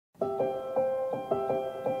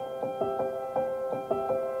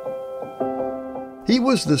He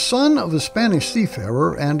was the son of a Spanish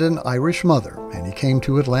seafarer and an Irish mother, and he came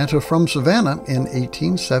to Atlanta from Savannah in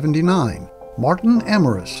 1879. Martin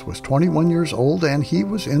Amorous was 21 years old, and he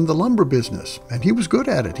was in the lumber business, and he was good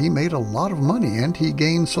at it. He made a lot of money, and he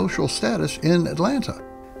gained social status in Atlanta.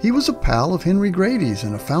 He was a pal of Henry Grady's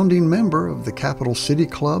and a founding member of the Capital City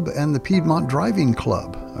Club and the Piedmont Driving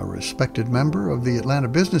Club. A respected member of the Atlanta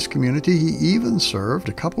business community, he even served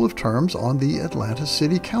a couple of terms on the Atlanta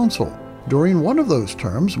City Council. During one of those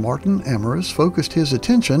terms, Martin Amorous focused his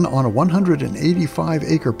attention on a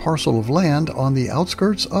 185-acre parcel of land on the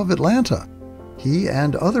outskirts of Atlanta. He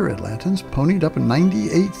and other Atlantans ponied up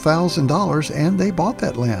 $98,000, and they bought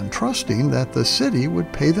that land, trusting that the city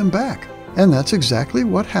would pay them back. And that's exactly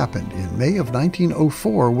what happened in May of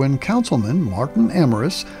 1904 when Councilman Martin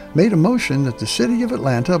Amorous made a motion that the city of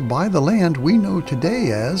Atlanta buy the land we know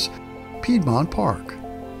today as Piedmont Park.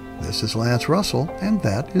 This is Lance Russell, and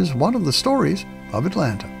that is one of the stories of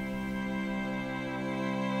Atlanta.